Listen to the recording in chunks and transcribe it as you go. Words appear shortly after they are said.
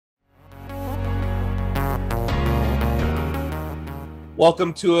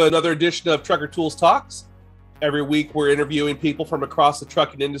Welcome to another edition of Trucker Tools Talks. Every week we're interviewing people from across the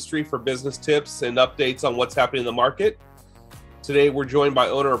trucking industry for business tips and updates on what's happening in the market. Today we're joined by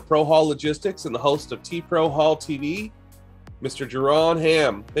owner of ProHaul Logistics and the host of ProHaulTV, Mr. Je'Ron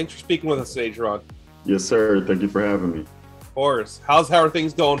Hamm. Thanks for speaking with us today, Je'Ron. Yes, sir. Thank you for having me. Of course. How are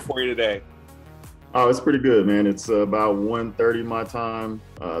things going for you today? Oh, it's pretty good, man. It's about 1:30 my time.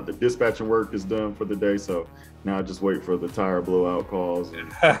 The dispatching work is done for the day, so now I just wait for the tire blowout calls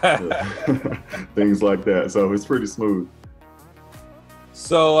and things like that. So it's pretty smooth.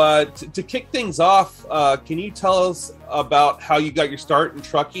 So to kick things off, can you tell us about how you got your start in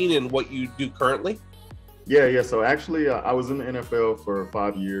trucking and what you do currently? Yeah. So actually, I was in the NFL for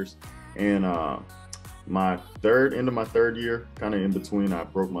 5 years, and my third year, kind of in between, I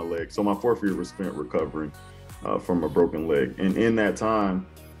broke my leg. So my fourth year was spent recovering from a broken leg. And in that time,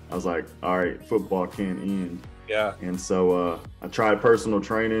 I was like, all right, football can't end. Yeah. And so I tried personal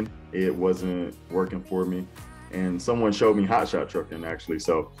training. It wasn't working for me. And someone showed me hotshot trucking, actually.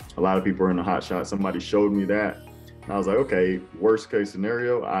 So a lot of people are in the hotshot. Somebody showed me that. And I was like, okay, worst case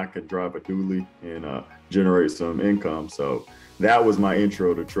scenario, I could drive a dually and generate some income. So that was my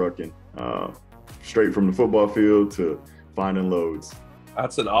intro to trucking. Straight from the football field to finding loads.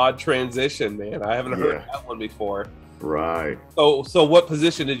 That's an odd transition, man. I haven't heard that one before. Right. So what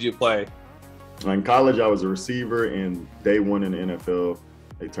position did you play? In college, I was a receiver, and day one in the NFL,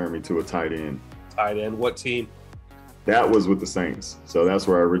 they turned me to a tight end. Tight end. What team? That was with the Saints. So that's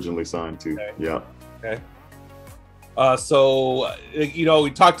where I originally signed to. Okay. Yeah. Okay. So,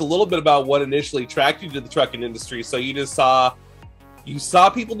 we talked a little bit about what initially attracted you to the trucking industry. So you just saw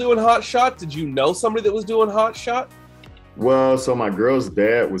people doing hot shot. Did you know somebody that was doing hot shot? Well, so my girl's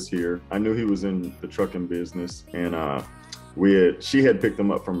dad was here. I knew he was in the trucking business, and she had picked him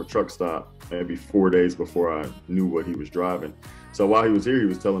up from a truck stop maybe 4 days before I knew what he was driving. So while he was here, he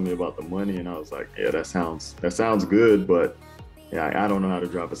was telling me about the money, and I was like, yeah, that sounds good, but yeah, I don't know how to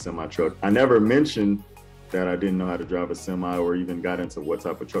drive a semi truck. I never mentioned that I didn't know how to drive a semi or even got into what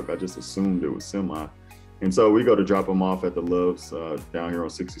type of truck. I just assumed it was semi. And so we go to drop him off at the Loves down here on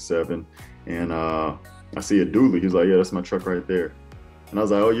 67, and I see a dually. He's like, yeah, that's my truck right there. And I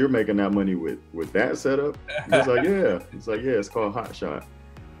was like, oh, you're making that money with that setup? He's like, yeah. He's like, yeah, it's called hot shot.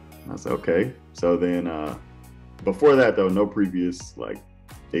 And I said, okay. So then before that, though, no previous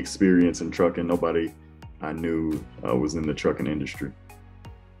experience in trucking. Nobody I knew was in the trucking industry.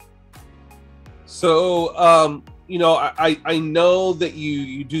 So, I know that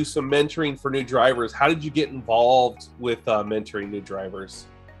you do some mentoring for new drivers. How did you get involved with mentoring new drivers?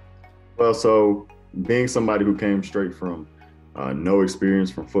 Well, so being somebody who came straight from no experience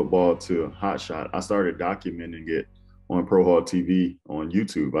from football to hotshot, I started documenting it on ProHaulTV on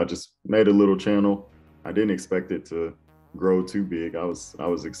YouTube. I just made a little channel. I didn't expect it to grow too big. I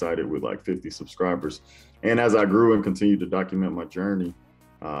was excited with 50 subscribers. And as I grew and continued to document my journey,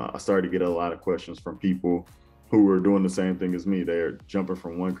 I started to get a lot of questions from people who were doing the same thing as me. They're jumping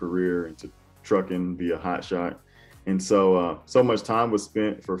from one career into trucking via hotshot. And so much time was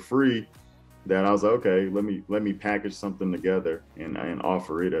spent for free that I was like, okay, let me package something together and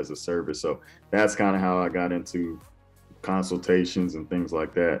offer it as a service. So that's kind of how I got into consultations and things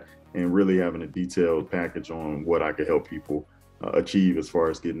like that, and really having a detailed package on what I could help people achieve as far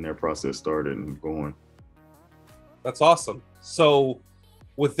as getting their process started and going. That's awesome. So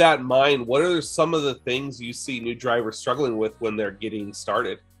with that in mind, what are some of the things you see new drivers struggling with when they're getting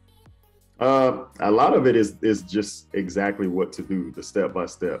started? A lot of it is just exactly what to do, the step by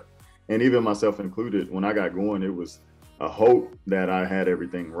step. And even myself included, when I got going, it was a hope that I had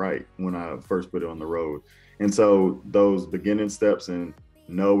everything right when I first put it on the road. And so those beginning steps and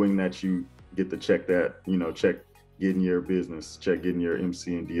knowing that you get to check that, check getting your business, check getting your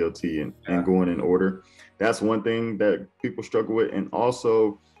MC and DOT and going in order. That's one thing that people struggle with. And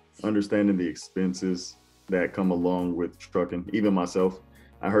also understanding the expenses that come along with trucking. Even myself,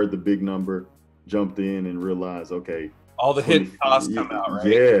 I heard the big number, jumped in and realized, okay, all the hidden costs come out, right?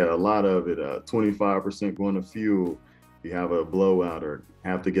 Yeah, a lot of it. 25% going to fuel. You have a blowout or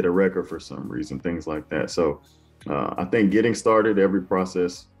have to get a record for some reason, things like that. So I think getting started, every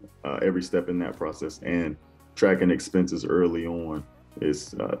step in that process, and tracking expenses early on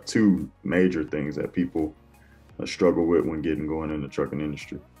is two major things that people struggle with when getting going in the trucking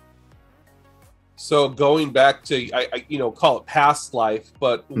industry. So going back to, I call it past life,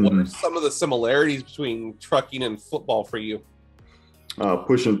 but what are some of the similarities between trucking and football for you?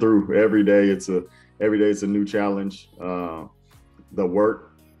 Pushing through every day. It's a new challenge. The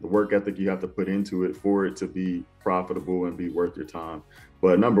work ethic you have to put into it for it to be profitable and be worth your time.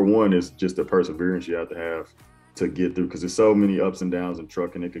 But number one is just the perseverance you have to have to get through, because there's so many ups and downs in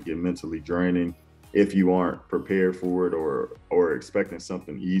trucking. It could get mentally draining if you aren't prepared for it or expecting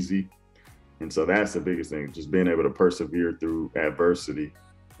something easy. And so that's the biggest thing, just being able to persevere through adversity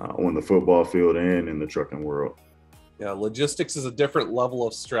on the football field and in the trucking world. Yeah, logistics is a different level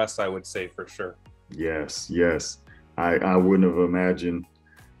of stress, I would say, for sure. Yes, yes. I wouldn't have imagined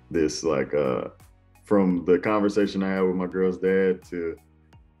this, like from the conversation I had with my girl's dad to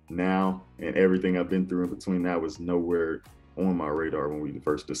now, and everything I've been through in between, that was nowhere on my radar when we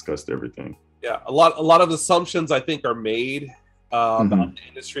first discussed everything. Yeah, a lot of assumptions I think are made about the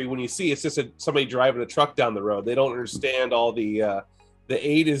industry. When you see it's just somebody driving a truck down the road, they don't understand all the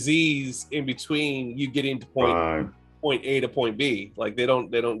A to Z's in between you getting to point A to point B. Like they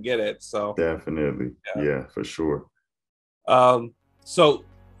don't get it. So definitely, yeah, for sure. So,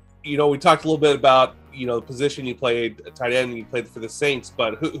 we talked a little bit about the position you played, tight end, and you played for the Saints.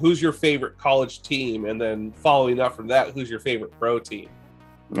 But who's your favorite college team? And then following up from that, who's your favorite pro team?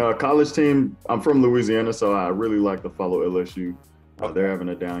 College team, I'm from Louisiana, so I really like to follow LSU. They're having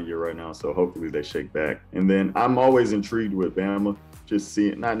a down year right now, so hopefully they shake back. And then I'm always intrigued with Bama, just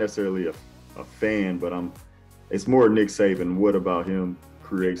seeing, not necessarily a fan, but it's more Nick Saban. What about him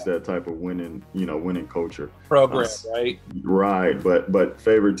creates that type of winning culture? Program, right? Right, but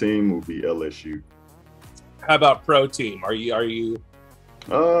favorite team will be LSU. How about pro team? Are you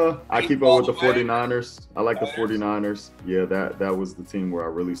I keep up with the 49ers. I like the 49ers. Yeah, that was the team where I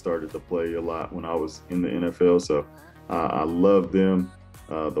really started to play a lot when I was in the NFL. So I love them.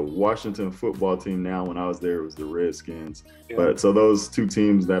 The Washington football team now, when I was there, it was the Redskins. Yeah. But so those two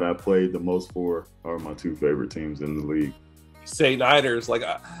teams that I played the most for are my two favorite teams in the league. Say Niners, like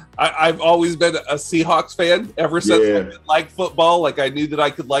I've always been a Seahawks fan ever since I could like football. Like I knew that I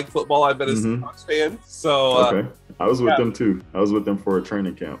could like football. I've been a Seahawks fan. So okay. I was with them too. I was with them for a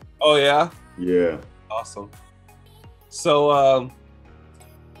training camp. Oh yeah? Yeah. Awesome. So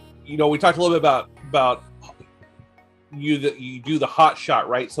we talked a little bit about you do the hot shot,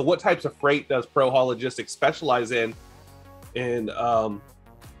 right? So what types of freight does ProHaul Logistics specialize in? And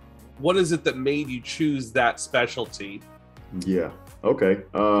what is it that made you choose that specialty? Yeah. Okay.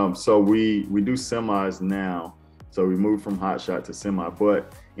 So we do semis now. So we moved from hot shot to semi,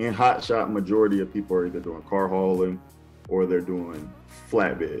 but in hot shot, majority of people are either doing car hauling or they're doing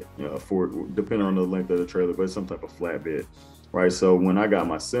flatbed, for depending on the length of the trailer, but it's some type of flatbed, right? So when I got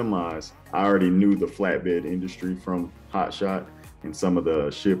my semis, I already knew the flatbed industry from hot shot and some of the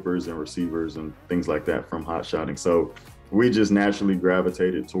shippers and receivers and things like that from hot shotting. So we just naturally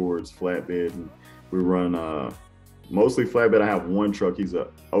gravitated towards flatbed, and we run mostly flatbed. I have one truck. He's an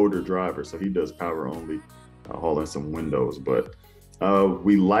older driver, so he does power only, hauling some windows. But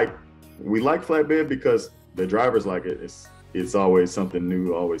we like flatbed because the drivers like it. It's always something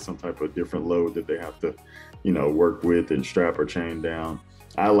new, always some type of different load that they have to, work with and strap or chain down.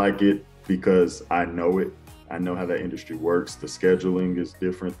 I like it because I know it. I know how that industry works. The scheduling is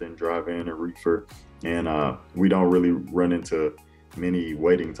different than dry van and reefer, and we don't really run into many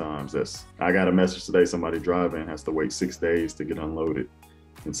waiting times. I got a message today, somebody driving has to wait 6 days to get unloaded.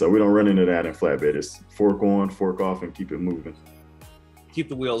 And so we don't run into that in flatbed. It's fork on, fork off, and keep it moving. Keep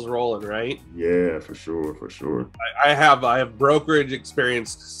the wheels rolling, right? Yeah, for sure, for sure. I have brokerage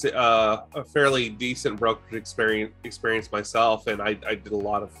experience, a fairly decent brokerage experience myself, and I did a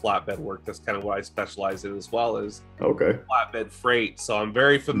lot of flatbed work. That's kind of what I specialize in, as well as flatbed freight. So I'm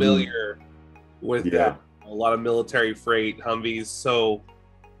very familiar with that. A lot of military freight, Humvees. So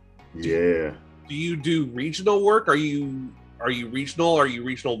do you do regional work? Are you regional? Are you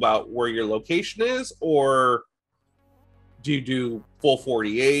regional about where your location is, or do you do full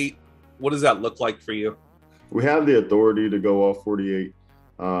 48? What does that look like for you? We have the authority to go off 48.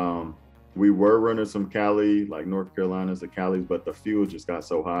 We were running some Cali, like North Carolina's the Calis, but the fuel just got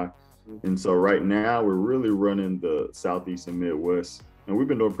so high. And so right now we're really running the Southeast and Midwest, and we've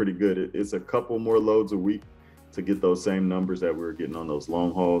been doing pretty good. It's a couple more loads a week to get those same numbers that we were getting on those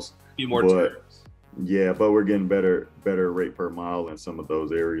long hauls. A few more trips. Yeah, but we're getting better rate per mile in some of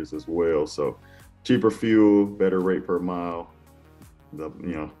those areas as well. So cheaper fuel, better rate per mile.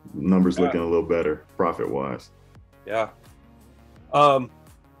 The numbers looking a little better profit wise. Yeah.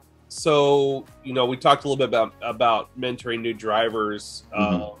 So we talked a little bit about mentoring new drivers.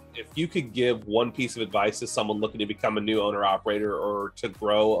 If you could give one piece of advice to someone looking to become a new owner operator or to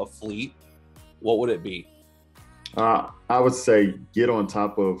grow a fleet, what would it be? I would say get on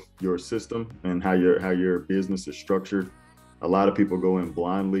top of your system and how your business is structured. A lot of people go in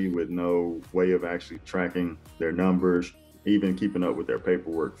blindly with no way of actually tracking their numbers, even keeping up with their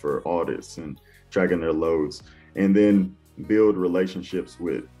paperwork for audits and tracking their loads, and then build relationships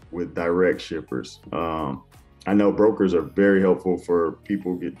with direct shippers. I know brokers are very helpful for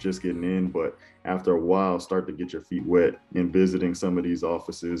people just getting in, but after a while, start to get your feet wet in visiting some of these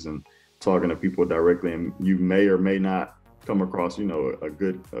offices and talking to people directly. And you may or may not come across, a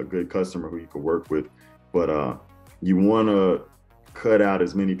good customer who you could work with, but you want to cut out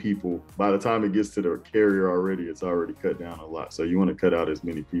as many people. By the time it gets to the carrier already, it's already cut down a lot. So you want to cut out as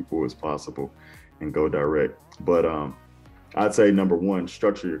many people as possible and go direct. But I'd say number one,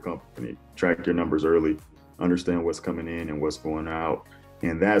 structure your company, track your numbers early, understand what's coming in and what's going out.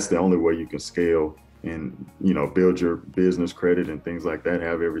 And that's the only way you can scale and, build your business credit and things like that,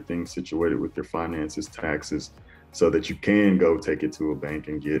 have everything situated with your finances, taxes, so that you can go take it to a bank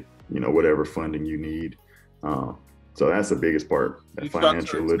and get, whatever funding you need. So that's the biggest part, that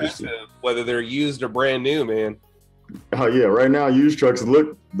financial literacy. Whether they're used or brand new, man. Oh yeah, right now used trucks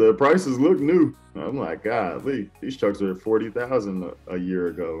the prices look new. I'm like, golly, these trucks were at 40,000 a year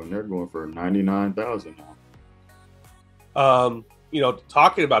ago, and they're going for 99,000 now.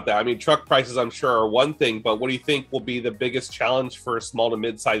 Talking about that, I mean, truck prices, I'm sure, are one thing, but what do you think will be the biggest challenge for small to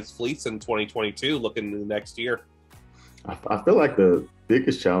mid-sized fleets in 2022, looking into the next year? I feel like the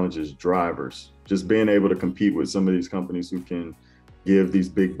biggest challenge is drivers, just being able to compete with some of these companies who can give these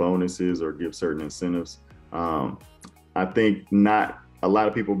big bonuses or give certain incentives. I think not a lot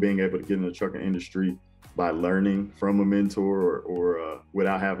of people being able to get in the trucking industry by learning from a mentor or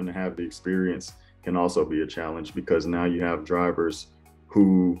without having to have the experience can also be a challenge, because now you have drivers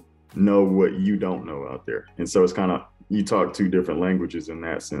who know what you don't know out there. And so it's kind of, you talk two different languages in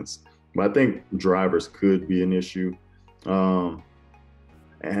that sense. But I think drivers could be an issue.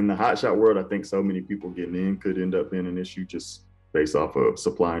 And the hotshot world, I think so many people getting in could end up being an issue just based off of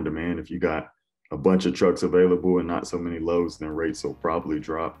supply and demand. If you got a bunch of trucks available and not so many loads, then rates will probably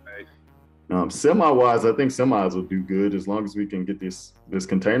drop. Right. Semi-wise, I think semis will do good as long as we can get this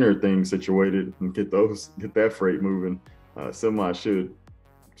container thing situated and get that freight moving. Semi should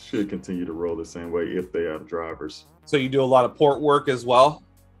continue to roll the same way if they have drivers. So you do a lot of port work as well?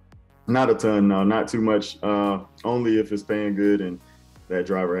 Not a ton, no, not too much. Only if it's paying good and that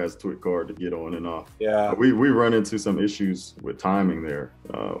driver has a TWIC card to get on and off. Yeah, we run into some issues with timing there.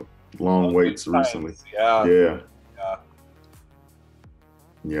 Long waits recently.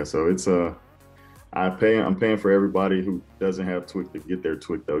 Yeah, so it's I'm paying for everybody who doesn't have TWIC to get their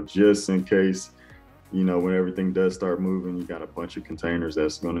TWIC though, just in case, when everything does start moving, you got a bunch of containers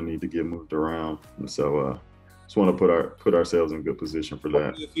that's going to need to get moved around. And so just want to put ourselves in good position for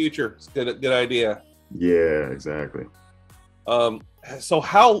that. For the future, it's good idea. Yeah, exactly. So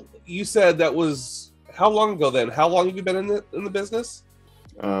how you said that was how long ago then? How long have you been in the business?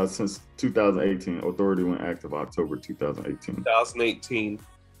 Since 2018. Authority went active October 2018. 2018.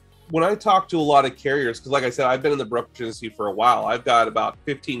 When I talk to a lot of carriers, because like I said, I've been in the brokerage industry for a while. I've got about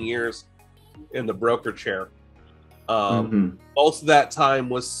 15 years in the broker chair. Most of that time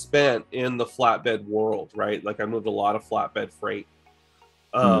was spent in the flatbed world, right? Like I moved a lot of flatbed freight.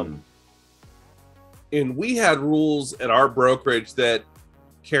 And we had rules at our brokerage that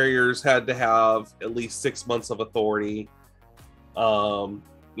carriers had to have at least 6 months of authority.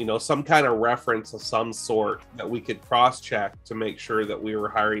 Some kind of reference of some sort that we could cross-check to make sure that we were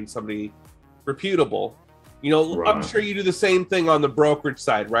hiring somebody reputable. Right. I'm sure you do the same thing on the brokerage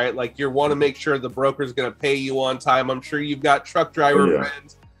side, right? Like you want to make sure the broker's going to pay you on time. I'm sure you've got truck driver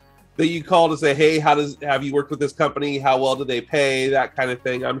friends that you call to say, hey, have you worked with this company? How well do they pay? That kind of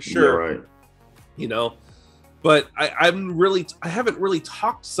thing. I'm sure, right. But I haven't really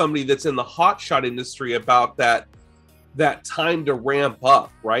talked to somebody that's in the hotshot industry about that time to ramp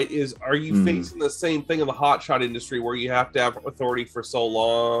up, right? Are you facing the same thing in the hotshot industry where you have to have authority for so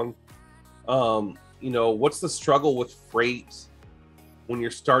long? What's the struggle with freight when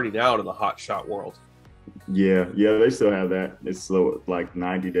you're starting out in the hotshot world? Yeah, they still have that. It's slow, like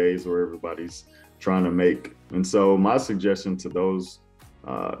 90 days where everybody's trying to make. And so my suggestion to those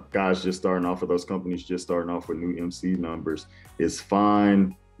guys just starting off, or those companies just starting off with new MC numbers, is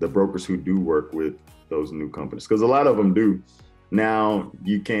find the brokers who do work with those new companies, because a lot of them do. Now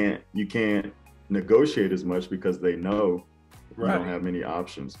you can't negotiate as much because they know you don't have many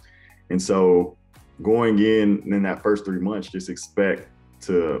options. And so going in that first 3 months, just expect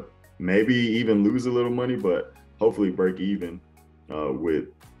to maybe even lose a little money, but hopefully break even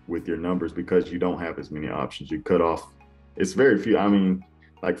with your numbers, because you don't have as many options. You cut off, it's very few. I mean,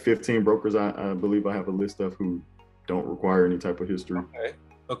 like 15 brokers, I believe I have a list of, who don't require any type of history.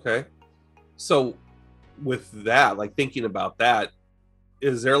 Okay. So with that, like thinking about that,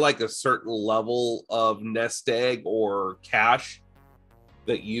 is there like a certain level of nest egg or cash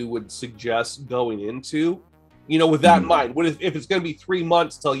that you would suggest going into, with that in mind? What if it's going to be 3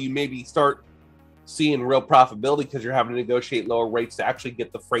 months till you maybe start seeing real profitability because you're having to negotiate lower rates to actually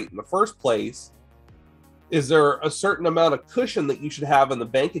get the freight in the first place, is there a certain amount of cushion that you should have in the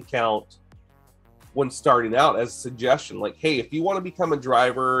bank account when starting out as a suggestion? Like, hey, if you want to become a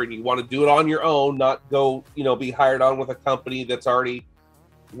driver and you want to do it on your own, not go, be hired on with a company that's already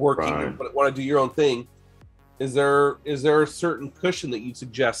working, Right. but want to do your own thing, is there a certain cushion that you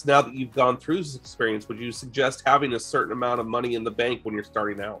suggest now that you've gone through this experience? Would you suggest having a certain amount of money in the bank when you're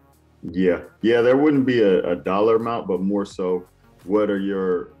starting out? Yeah, there wouldn't be a dollar amount, but more so, what are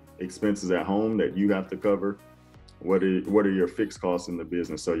your expenses at home that you have to cover? What are your fixed costs in the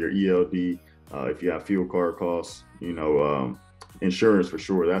business? So your ELD, if you have fuel card costs, insurance for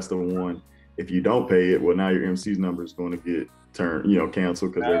sure. That's the one. If you don't pay it, well, now your MC's number is going to get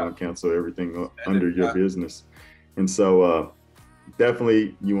canceled, because they're going to cancel everything under your business. And so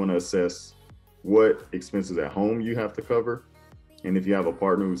definitely you want to assess what expenses at home you have to cover. And if you have a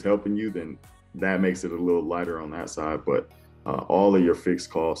partner who's helping you, then that makes it a little lighter on that side. But all of your fixed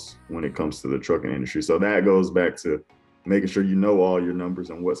costs when it comes to the trucking industry. So that goes back to making sure you know all your numbers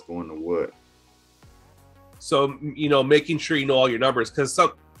and what's going to what. So, making sure you know all your numbers, because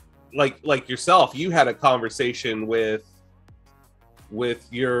some, like yourself, you had a conversation with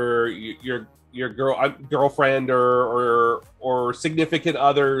your girlfriend or significant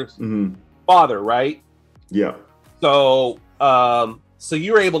other's father, right? Yeah. So, so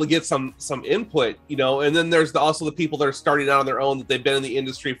you're able to get some input, and then there's also the people that are starting out on their own, that they've been in the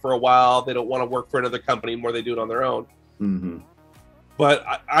industry for a while. They don't want to work for another company anymore. They do it on their own. Mm-hmm. But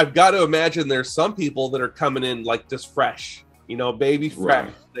I've got to imagine there's some people that are coming in like just fresh, baby fresh,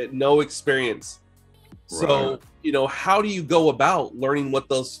 Right. that no experience. So, how do you go about learning what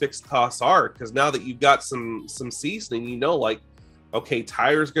those fixed costs are? Because now that you've got some seasoning, like, okay,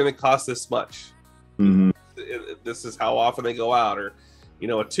 tires going to cost this much. Mm-hmm. This is how often they go out, or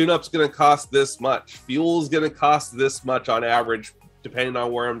a tune-up's going to cost this much. Fuel's going to cost this much on average, depending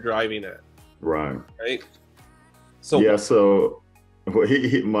on where I'm driving at. Right. So yeah. So well,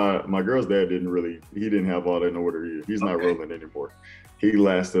 my girl's dad didn't have all that in order either. He's not rolling anymore. He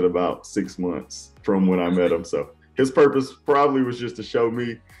lasted about 6 months from when I met him. So his purpose probably was just to show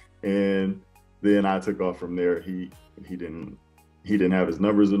me, and then I took off from there. He didn't have his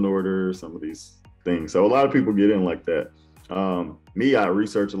numbers in order, some of these things. So a lot of people get in like that. Me, I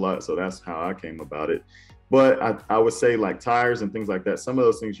research a lot, so that's how I came about it. But I would say, like tires and things like that, some of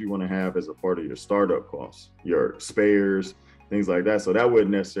those things you want to have as a part of your startup costs, your spares, things like that. So that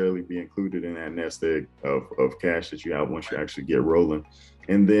wouldn't necessarily be included in that nest egg of cash that you have once you actually get rolling.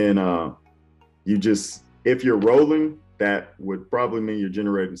 And then if you're rolling, that would probably mean you're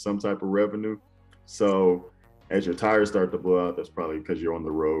generating some type of revenue. So as your tires start to blow out, that's probably because you're on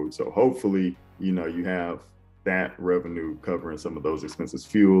the road. So hopefully, you have that revenue covering some of those expenses,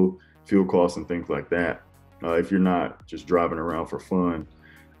 fuel costs and things like that. If you're not just driving around for fun.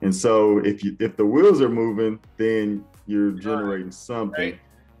 And so if the wheels are moving, then you're generating something. Right.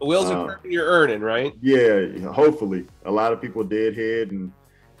 The wheels are turning, you're earning, right? Yeah, hopefully. A lot of people deadheading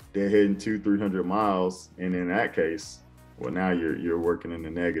 200-300 miles, and in that case, well, now you're working in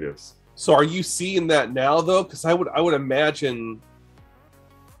the negatives. So are you seeing that now though? Because I would imagine,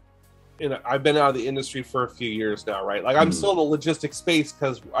 I've been out of the industry for a few years now, right? Like I'm still in the logistics space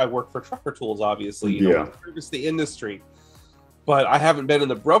because I work for Trucker Tools, obviously. Service the industry, but I haven't been in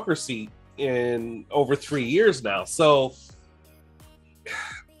the broker seat in over 3 years now. So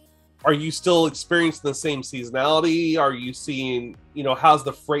are you still experiencing the same seasonality? Are you seeing, how's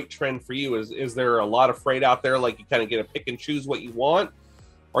the freight trend for you? Is there a lot of freight out there? Like you kind of get to pick and choose what you want?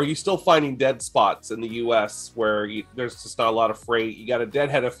 Are you still finding dead spots in the U.S. where there's just not a lot of freight? You got to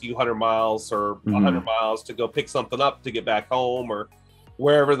deadhead a few 100 miles or 100 miles to go pick something up to get back home or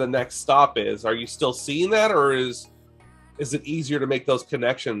wherever the next stop is. Are you still seeing that, or is it easier to make those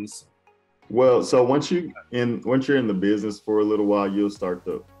connections? Well, so once you're in the business for a little while, you'll start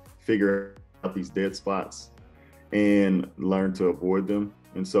to figure out these dead spots and learn to avoid them.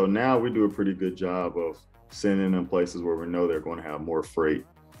 And so now we do a pretty good job of sending them places where we know they're going to have more freight.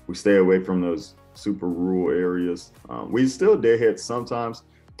 We stay away from those super rural areas. We still deadhead sometimes.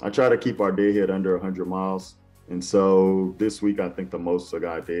 I try to keep our deadhead under 100 miles. And so this week, I think the most a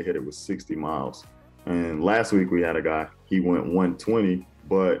guy deadheaded was 60 miles. And last week we had a guy, he went 120,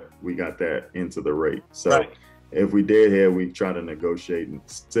 but we got that into the rate. So if we deadhead, we try to negotiate and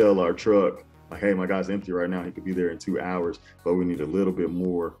sell our truck. Like, hey, my guy's empty right now. He could be there in 2 hours, but we need a little bit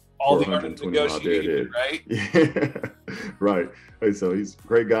more. All the art of negotiating, right? Yeah, right. So he's a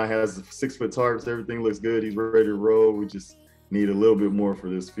great guy, has 6-foot tarps, everything looks good. He's ready to roll. We just need a little bit more for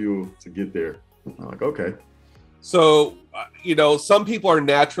this fuel to get there. I'm like, okay. So you know, some people are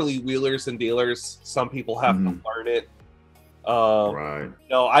naturally wheelers and dealers. Some people have to learn it. Right. You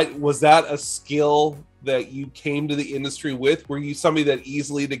know, was that a skill that you came to the industry with? Were you somebody that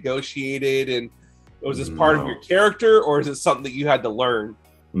easily negotiated, and was this part of your character, or is it something that you had to learn?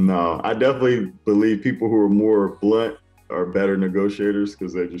 No, I definitely believe people who are more blunt are better negotiators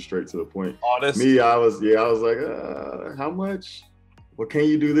because they're just straight to the point. Honest. Me, I was like, how much? Well, can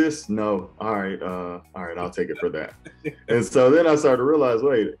you do this? No. All right, I'll take it for that. And so then I started to realize,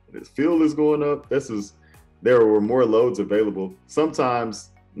 wait, this fuel is going up. There were more loads available.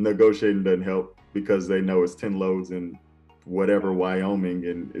 Sometimes negotiating doesn't help because they know it's 10 loads in whatever Wyoming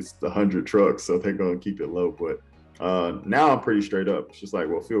and it's 100 trucks, so they're gonna keep it low. But now I'm pretty straight up. It's just like,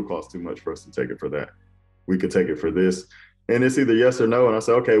 well, fuel costs too much for us to take it for that. We could take it for this. And it's either yes or no. And I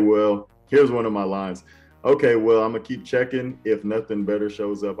say, okay, well, here's one of my lines. Okay, well, I'm gonna keep checking. If nothing better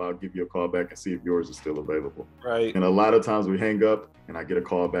shows up, I'll give you a call back and see if yours is still available. Right. And a lot of times we hang up and I get a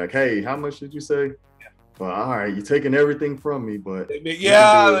call back. Hey, how much did you say? Well, all right, you're taking everything from me, but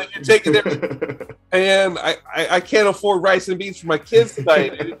yeah, you're taking everything. And I can't afford rice and beans for my kids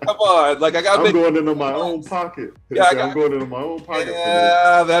tonight. Come on, like I'm going into my own pocket. Yeah, I'm going into my own pocket.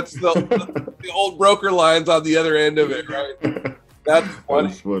 Yeah, that's the old broker lines on the other end of it, right? That's funny.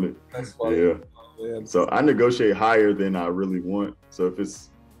 That's funny. That's funny. Yeah. Oh, man. So I negotiate higher than I really want. So if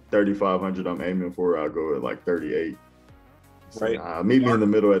it's 3,500, I'm aiming for, I'll go at like 38. So, right. Meet me in the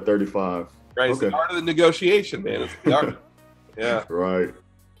middle at 35. Right, it's the art of the negotiation, man. It's the art. Yeah. Right.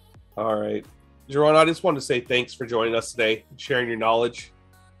 All right. Je'Ron, I just wanted to say thanks for joining us today, sharing your knowledge.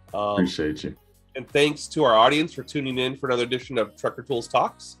 Appreciate you. And thanks to our audience for tuning in for another edition of Trucker Tools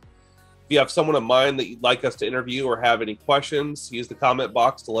Talks. If you have someone in mind that you'd like us to interview or have any questions, use the comment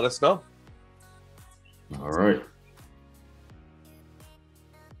box to let us know. All right.